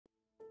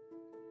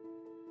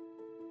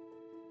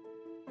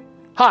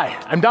Hi,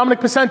 I'm Dominic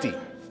Pacenti,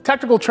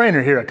 technical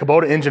trainer here at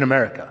Kubota Engine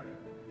America.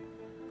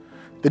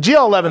 The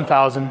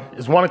GL11000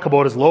 is one of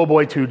Kubota's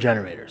Lowboy 2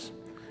 generators.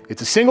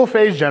 It's a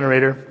single-phase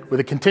generator with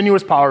a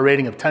continuous power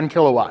rating of 10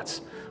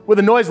 kilowatts, with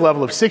a noise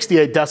level of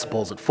 68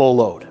 decibels at full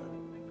load.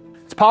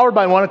 It's powered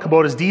by one of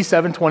Kubota's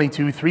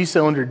D722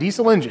 3-cylinder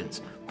diesel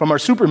engines from our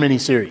Super Mini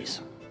series.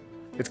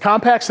 Its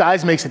compact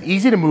size makes it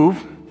easy to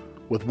move,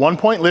 with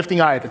 1-point lifting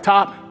eye at the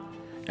top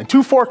and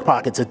 2 fork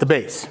pockets at the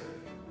base.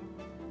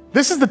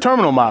 This is the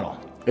terminal model.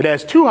 It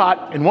has 2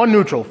 hot and 1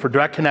 neutral for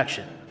direct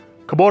connection.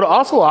 Kubota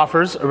also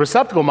offers a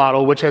receptacle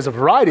model which has a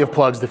variety of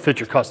plugs that fit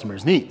your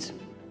customer's needs.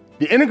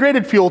 The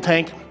integrated fuel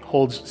tank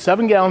holds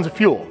 7 gallons of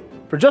fuel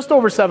for just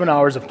over 7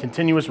 hours of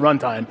continuous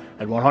runtime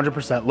at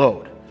 100%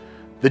 load.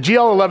 The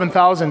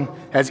GL11000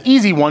 has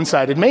easy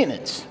one-sided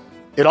maintenance.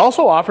 It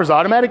also offers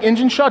automatic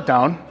engine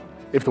shutdown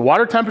if the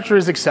water temperature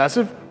is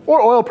excessive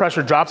or oil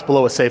pressure drops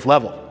below a safe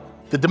level.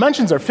 The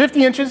dimensions are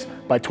 50 inches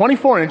by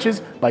 24 inches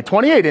by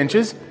 28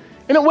 inches,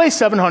 and it weighs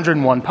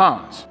 701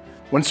 pounds.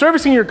 When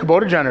servicing your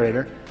Kubota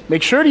generator,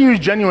 make sure to use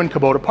genuine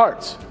Kubota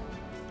parts.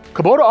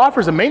 Kubota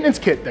offers a maintenance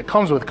kit that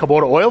comes with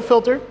Kubota oil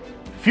filter,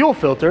 fuel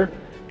filter,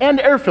 and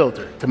air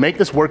filter to make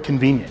this work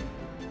convenient.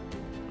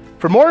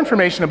 For more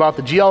information about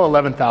the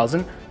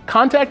GL11000,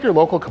 contact your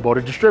local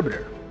Kubota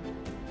distributor.